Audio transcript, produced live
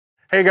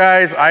Hey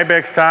guys,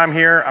 IBEX Tom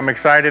here. I'm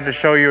excited to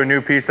show you a new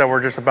piece that we're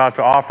just about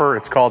to offer.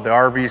 It's called the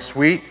RV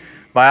Suite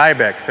by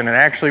IBEX, and it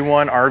actually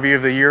won RV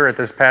of the Year at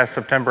this past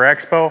September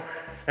Expo.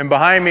 And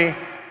behind me,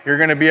 you're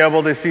gonna be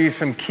able to see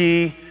some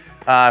key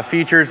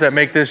features that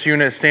make this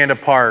unit stand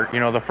apart.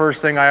 You know, the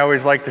first thing I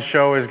always like to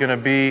show is gonna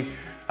be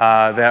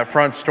that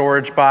front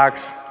storage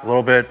box, a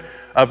little bit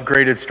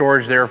upgraded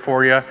storage there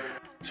for you.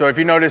 So if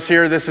you notice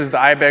here, this is the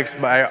IBEX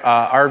by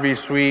RV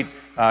Suite.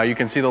 You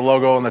can see the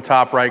logo in the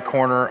top right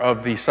corner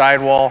of the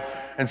sidewall.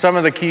 And some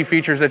of the key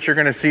features that you're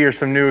gonna see are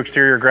some new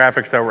exterior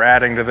graphics that we're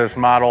adding to this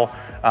model.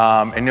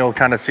 And you'll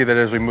kind of see that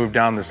as we move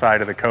down the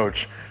side of the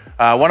coach.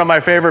 One of my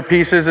favorite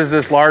pieces is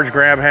this large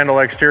grab handle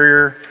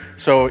exterior.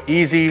 So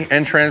easy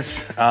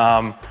entrance,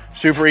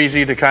 super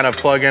easy to kind of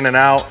plug in and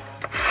out.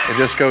 It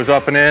just goes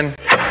up and in,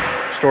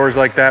 stores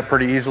like that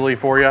pretty easily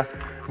for you,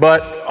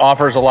 but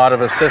offers a lot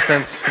of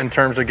assistance in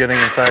terms of getting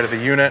inside of the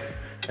unit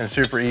and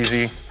super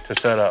easy to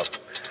set up.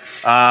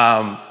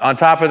 On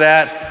top of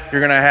that,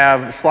 you're gonna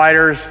have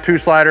sliders, two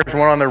sliders,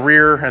 one on the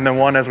rear and then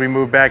one as we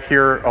move back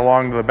here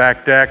along the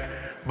back deck.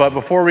 But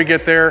before we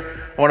get there,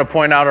 I wanna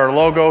point out our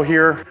logo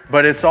here,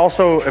 but it's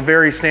also a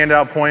very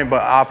standout point,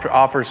 but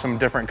offers some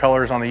different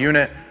colors on the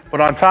unit.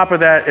 But on top of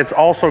that, it's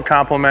also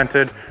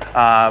complemented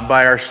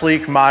by our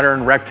sleek,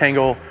 modern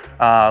rectangle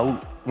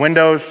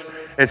windows.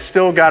 It's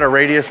still got a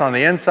radius on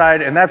the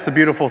inside, and that's the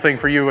beautiful thing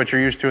for you, what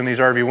you're used to in these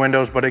RV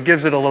windows, but it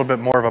gives it a little bit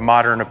more of a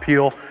modern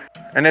appeal.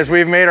 And as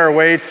we've made our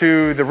way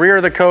to the rear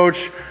of the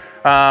coach,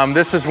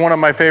 this is one of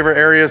my favorite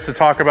areas to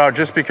talk about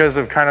just because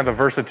of kind of the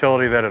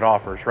versatility that it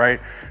offers, right?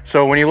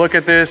 So when you look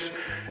at this,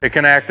 it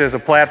can act as a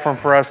platform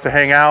for us to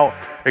hang out.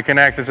 It can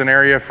act as an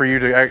area for you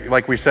to,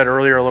 like we said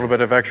earlier, a little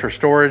bit of extra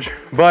storage.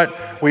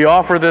 But we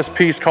offer this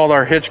piece called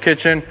our hitch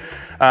kitchen.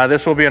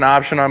 This will be an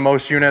option on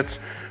most units.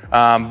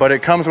 But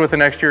it comes with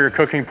an exterior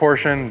cooking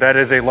portion that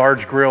is a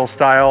large grill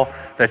style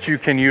that you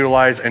can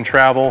utilize and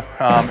travel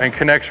and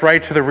connects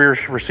right to the rear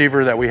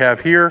receiver that we have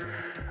here.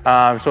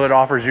 So it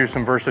offers you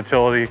some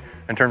versatility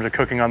in terms of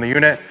cooking on the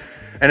unit.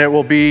 And it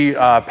will be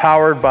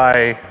powered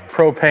by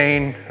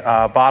propane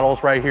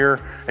bottles right here,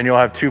 and you'll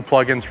have two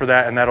plugins for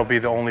that, and that'll be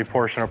the only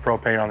portion of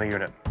propane on the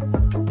unit.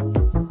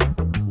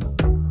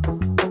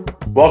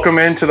 Welcome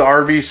into the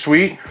RV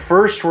Suite.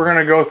 First, we're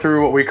gonna go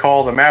through what we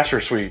call the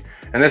Master Suite.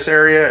 In this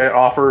area, it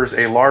offers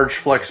a large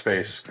flex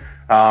space.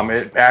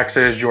 It acts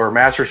as your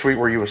master suite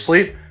where you will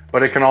sleep,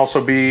 but it can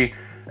also be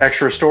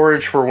extra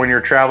storage for when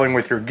you're traveling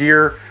with your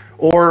gear,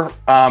 or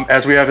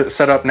as we have it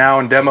set up now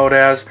and demoed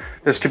as,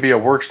 this could be a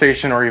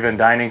workstation or even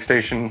dining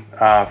station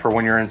for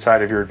when you're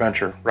inside of your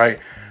adventure, right?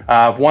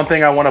 One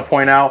thing I wanna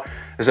point out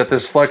is that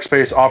this flex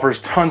space offers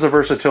tons of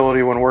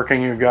versatility when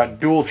working. You've got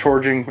dual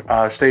charging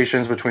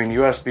stations between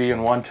USB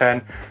and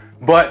 110,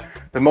 but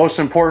the most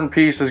important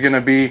piece is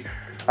gonna be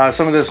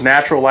some of this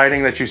natural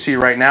lighting that you see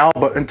right now,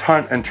 but in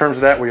terms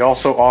of that, we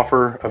also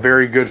offer a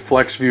very good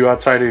flex view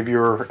outside of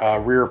your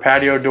rear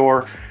patio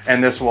door,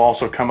 and this will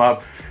also come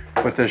up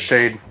with this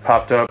shade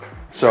popped up.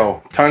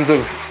 So tons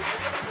of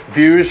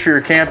views for your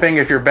camping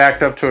if you're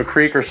backed up to a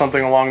creek or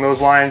something along those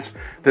lines.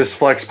 This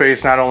flex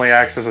space not only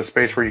acts as a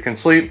space where you can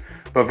sleep,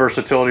 but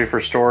versatility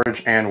for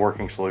storage and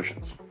working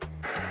solutions.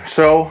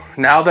 So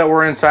now that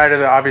we're inside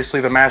of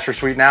obviously the Master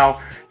Suite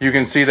now, you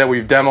can see that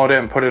we've demoed it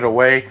and put it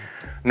away.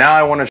 Now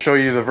I want to show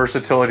you the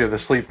versatility of the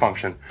sleep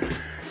function.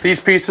 These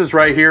pieces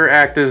right here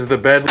act as the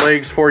bed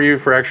legs for you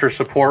for extra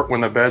support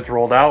when the bed's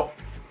rolled out.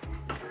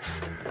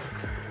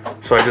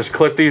 So I just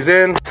clip these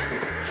in,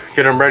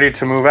 get them ready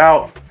to move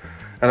out.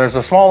 And there's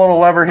a small little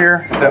lever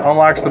here that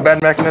unlocks the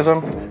bed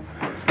mechanism.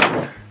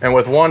 And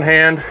with one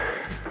hand,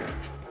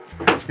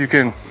 you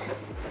can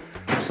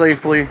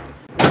safely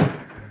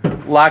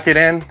lock it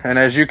in. And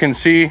as you can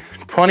see,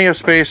 plenty of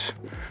space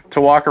to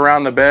walk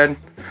around the bed.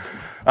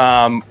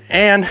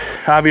 And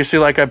obviously,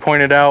 like I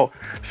pointed out,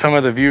 some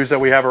of the views that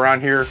we have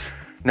around here,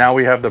 now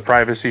we have the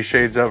privacy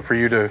shades up for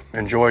you to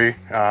enjoy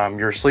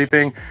your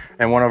sleeping.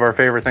 And one of our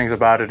favorite things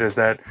about it is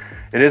that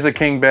it is a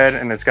king bed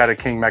and it's got a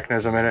king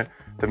mechanism in it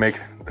to make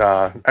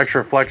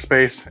extra flex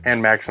space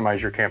and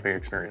maximize your camping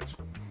experience.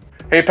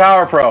 Hey,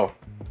 Power Pro,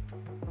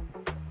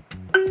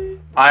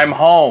 I'm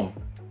home.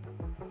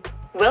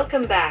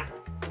 Welcome back.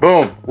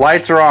 Boom,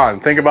 lights are on.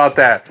 Think about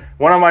that.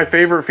 One of my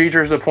favorite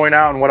features to point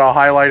out and what I'll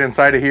highlight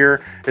inside of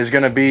here is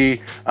gonna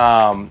be,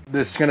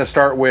 it's gonna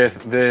start with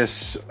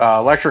this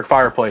electric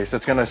fireplace.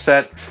 It's gonna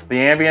set the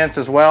ambience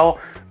as well,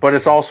 but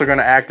it's also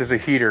gonna act as a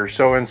heater.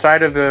 So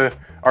inside of the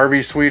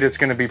RV Suite, it's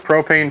gonna be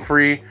propane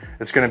free,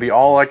 it's gonna be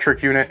all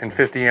electric unit and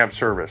 50 amp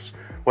service.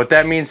 What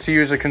that means to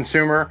you as a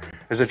consumer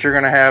is that you're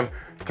gonna have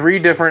 3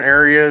 different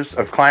areas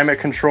of climate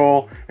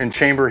control and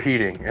chamber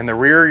heating. In the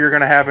rear, you're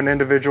gonna have an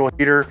individual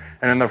heater,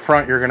 and in the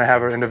front, you're gonna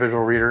have an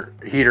individual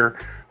heater,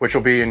 which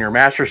will be in your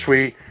Master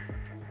Suite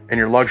and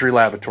your luxury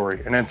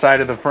lavatory. And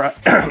inside of the front,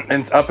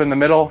 and up in the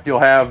middle, you'll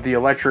have the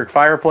electric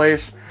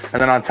fireplace.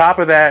 And then on top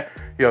of that,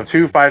 you have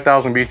 2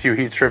 5,000 BTU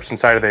heat strips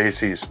inside of the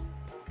ACs.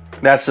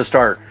 That's the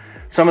start.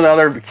 Some of the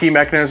other key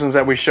mechanisms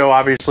that we show,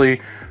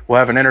 obviously, we'll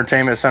have an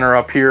entertainment center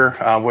up here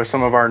with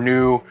some of our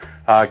new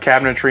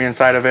cabinetry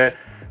inside of it.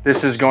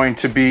 This is going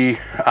to be,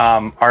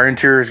 our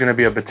interior is gonna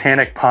be a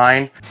botanic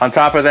pine. On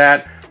top of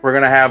that, we're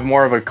gonna have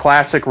more of a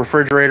classic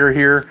refrigerator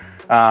here.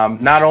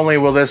 Not only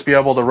will this be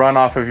able to run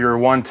off of your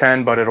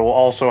 110, but it will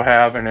also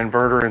have an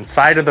inverter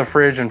inside of the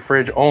fridge and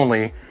fridge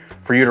only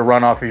for you to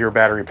run off of your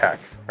battery pack,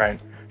 right?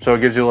 So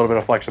it gives you a little bit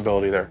of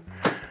flexibility there.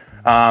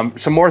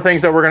 Some more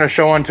things that we're gonna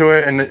show onto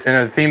it, and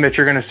a theme that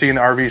you're gonna see in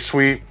the RV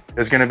suite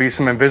is gonna be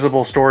some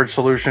invisible storage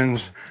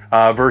solutions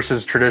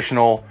versus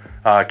traditional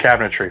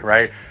cabinetry,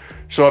 right?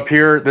 So up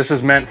here, this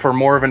is meant for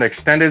more of an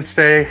extended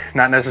stay,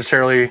 not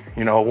necessarily,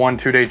 you know, a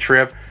 1-2 day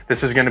trip.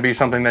 This is gonna be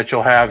something that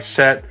you'll have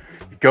set,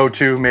 go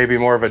to, maybe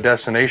more of a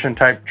destination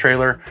type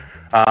trailer,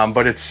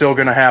 but it's still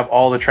gonna have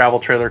all the travel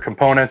trailer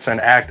components and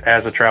act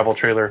as a travel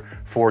trailer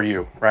for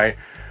you, right?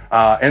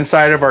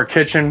 Inside of our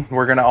kitchen,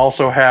 we're gonna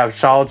also have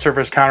solid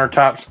surface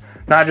countertops,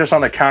 not just on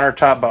the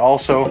countertop, but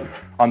also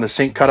on the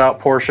sink cutout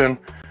portion.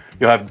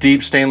 You'll have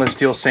deep stainless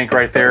steel sink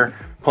right there,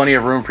 plenty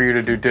of room for you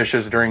to do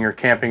dishes during your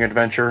camping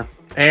adventure.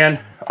 And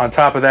on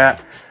top of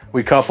that,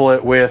 we couple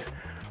it with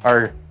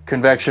our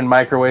convection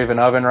microwave and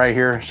oven right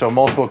here. So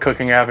multiple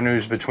cooking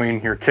avenues between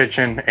your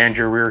kitchen and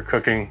your rear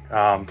cooking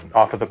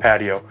off of the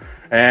patio.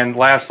 And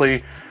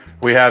lastly,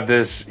 we have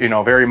this, you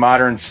know, very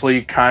modern,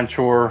 sleek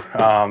contour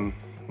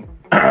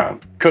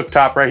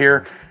cooktop right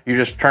here. You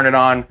just turn it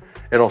on.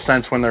 It'll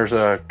sense when there's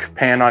a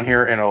pan on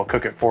here and it'll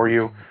cook it for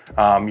you.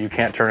 You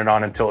can't turn it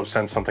on until it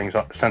senses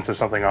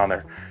something on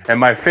there. And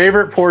my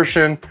favorite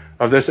portion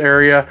of this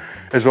area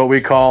is what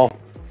we call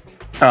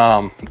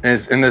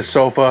is in this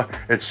sofa.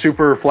 It's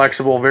super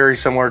flexible, very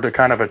similar to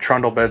kind of a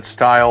trundle bed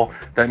style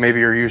that maybe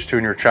you're used to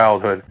in your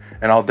childhood.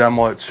 And I'll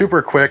demo it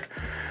super quick.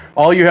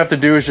 All you have to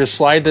do is just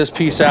slide this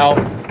piece out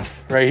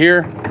right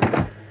here.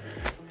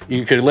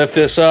 You could lift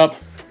this up,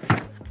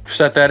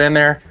 set that in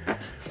there,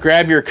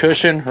 grab your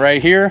cushion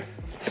right here,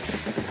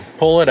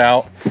 pull it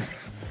out.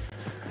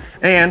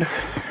 And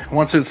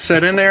once it's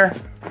set in there,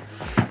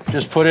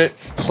 just put it,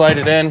 slide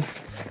it in,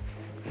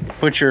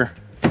 put your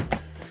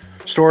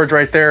storage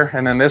right there,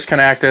 and then this can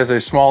act as a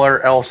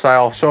smaller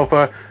L-style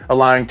sofa,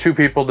 allowing 2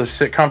 people to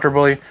sit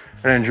comfortably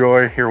and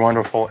enjoy your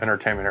wonderful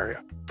entertainment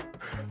area.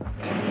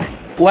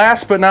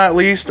 Last but not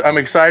least, I'm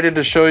excited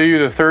to show you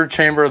the 3rd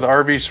chamber of the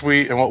RV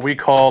suite and what we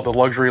call the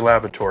luxury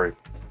lavatory.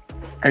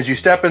 As you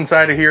step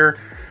inside of here,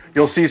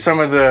 you'll see some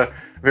of the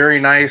very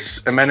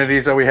nice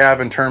amenities that we have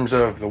in terms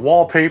of the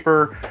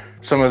wallpaper,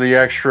 some of the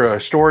extra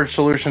storage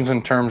solutions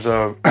in terms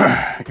of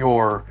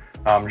your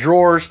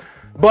drawers.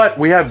 But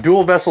we have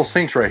dual vessel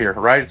sinks right here,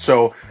 right?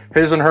 So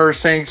his and her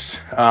sinks,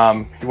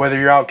 whether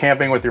you're out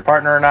camping with your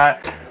partner or not,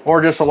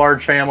 or just a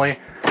large family,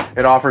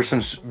 it offers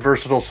some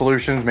versatile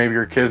solutions. Maybe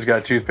your kids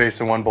got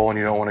toothpaste in one bowl and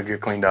you don't want to get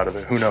cleaned out of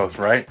it. Who knows,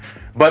 right?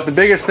 But the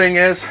biggest thing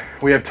is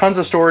we have tons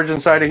of storage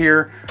inside of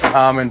here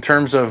in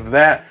terms of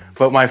that.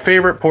 But my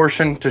favorite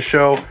portion to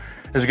show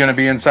is going to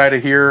be inside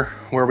of here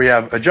where we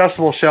have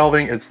adjustable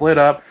shelving. It's lit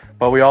up,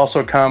 but we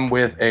also come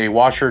with a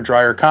washer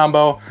dryer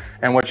combo.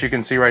 And what you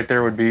can see right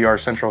there would be our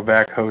central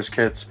vac hose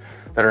kits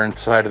that are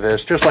inside of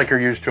this, just like you're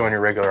used to on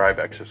your regular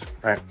IBEXs,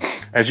 right?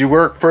 As you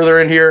work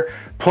further in here,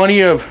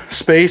 plenty of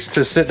space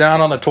to sit down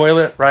on the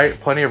toilet, right?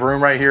 Plenty of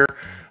room right here.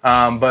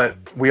 But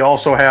we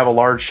also have a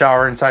large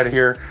shower inside of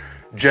here,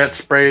 jet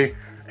spray,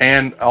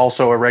 and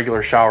also a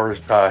regular shower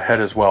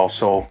head as well.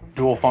 So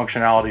dual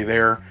functionality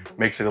there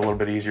makes it a little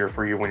bit easier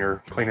for you when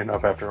you're cleaning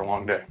up after a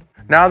long day.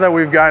 Now that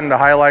we've gotten to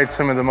highlight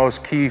some of the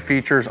most key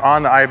features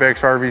on the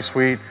IBEX RV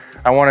suite,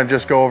 I want to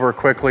just go over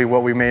quickly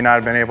what we may not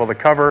have been able to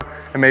cover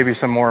and maybe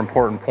some more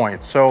important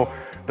points. So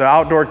the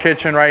outdoor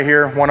kitchen right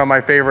here, one of my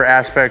favorite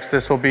aspects.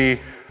 This will be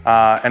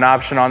an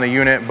option on the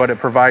unit, but it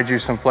provides you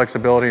some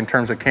flexibility in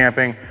terms of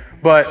camping.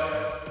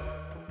 But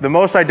the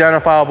most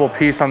identifiable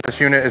piece on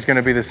this unit is going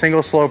to be the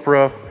single slope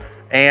roof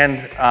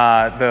and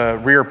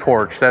the rear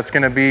porch. That's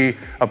going to be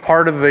a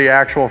part of the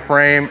actual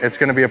frame. It's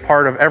going to be a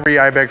part of every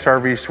IBEX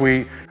RV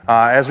suite.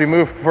 As we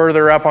move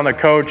further up on the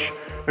coach,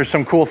 there's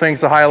some cool things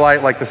to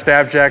highlight, like the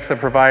stab jacks that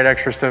provide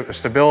extra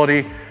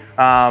stability.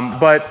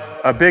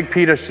 But a big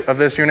piece of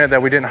this unit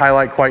that we didn't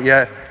highlight quite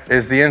yet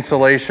is the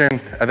insulation,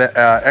 the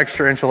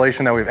extra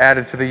insulation that we've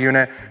added to the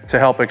unit to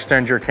help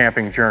extend your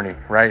camping journey,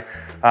 right?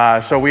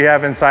 So we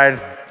have inside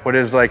what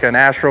is like an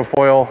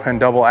Astrofoil and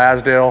double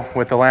Asdale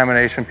with the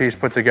lamination piece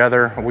put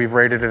together. We've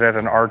rated it at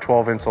an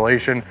R12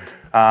 insulation,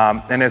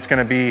 and it's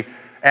gonna be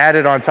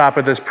added on top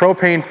of this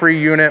propane-free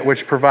unit,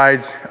 which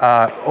provides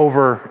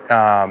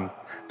over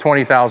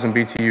 20,000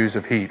 BTUs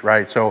of heat,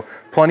 right? So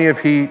plenty of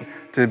heat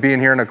to be in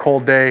here in a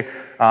cold day.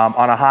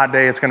 On a hot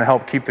day, it's gonna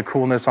help keep the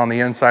coolness on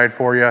the inside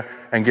for you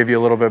and give you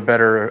a little bit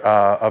better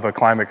of a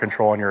climate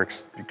control in your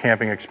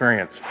camping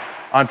experience.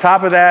 On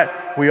top of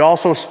that, we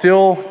also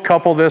still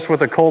couple this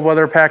with a cold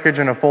weather package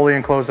and a fully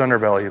enclosed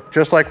underbelly.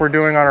 Just like we're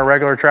doing on our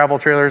regular travel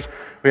trailers,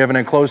 we have an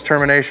enclosed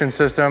termination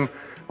system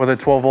with a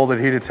 12-volt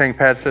heated tank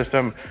pad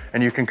system,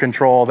 and you can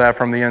control that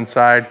from the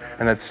inside,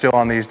 and that's still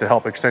on these to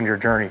help extend your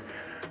journey.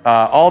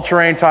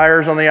 All-terrain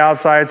tires on the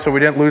outside, so we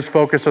didn't lose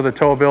focus of the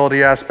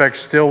towability aspect.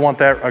 Still want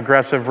that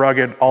aggressive,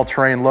 rugged,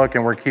 all-terrain look,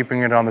 and we're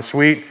keeping it on the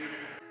suite.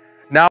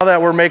 Now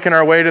that we're making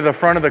our way to the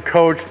front of the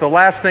coach, the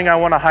last thing I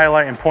want to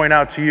highlight and point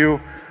out to you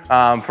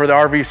for the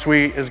RV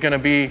Suite is going to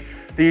be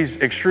these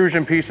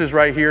extrusion pieces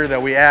right here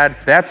that we add.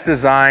 That's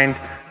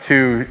designed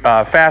to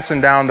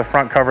fasten down the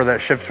front cover that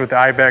ships with the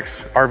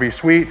IBEX RV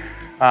Suite.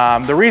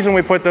 The reason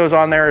we put those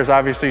on there is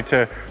obviously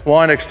to,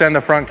 one, extend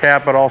the front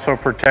cap, but also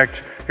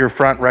protect your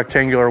front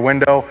rectangular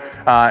window.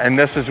 And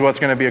this is what's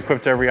going to be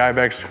equipped to every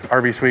IBEX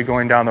RV Suite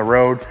going down the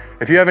road.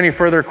 If you have any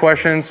further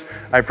questions,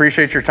 I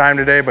appreciate your time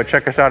today, but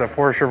check us out at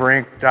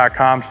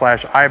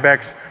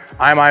forestriverinc.com/IBEX.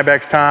 I'm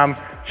IBEX Tom.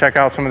 Check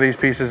out some of these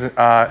pieces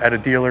at a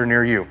dealer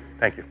near you.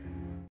 Thank you.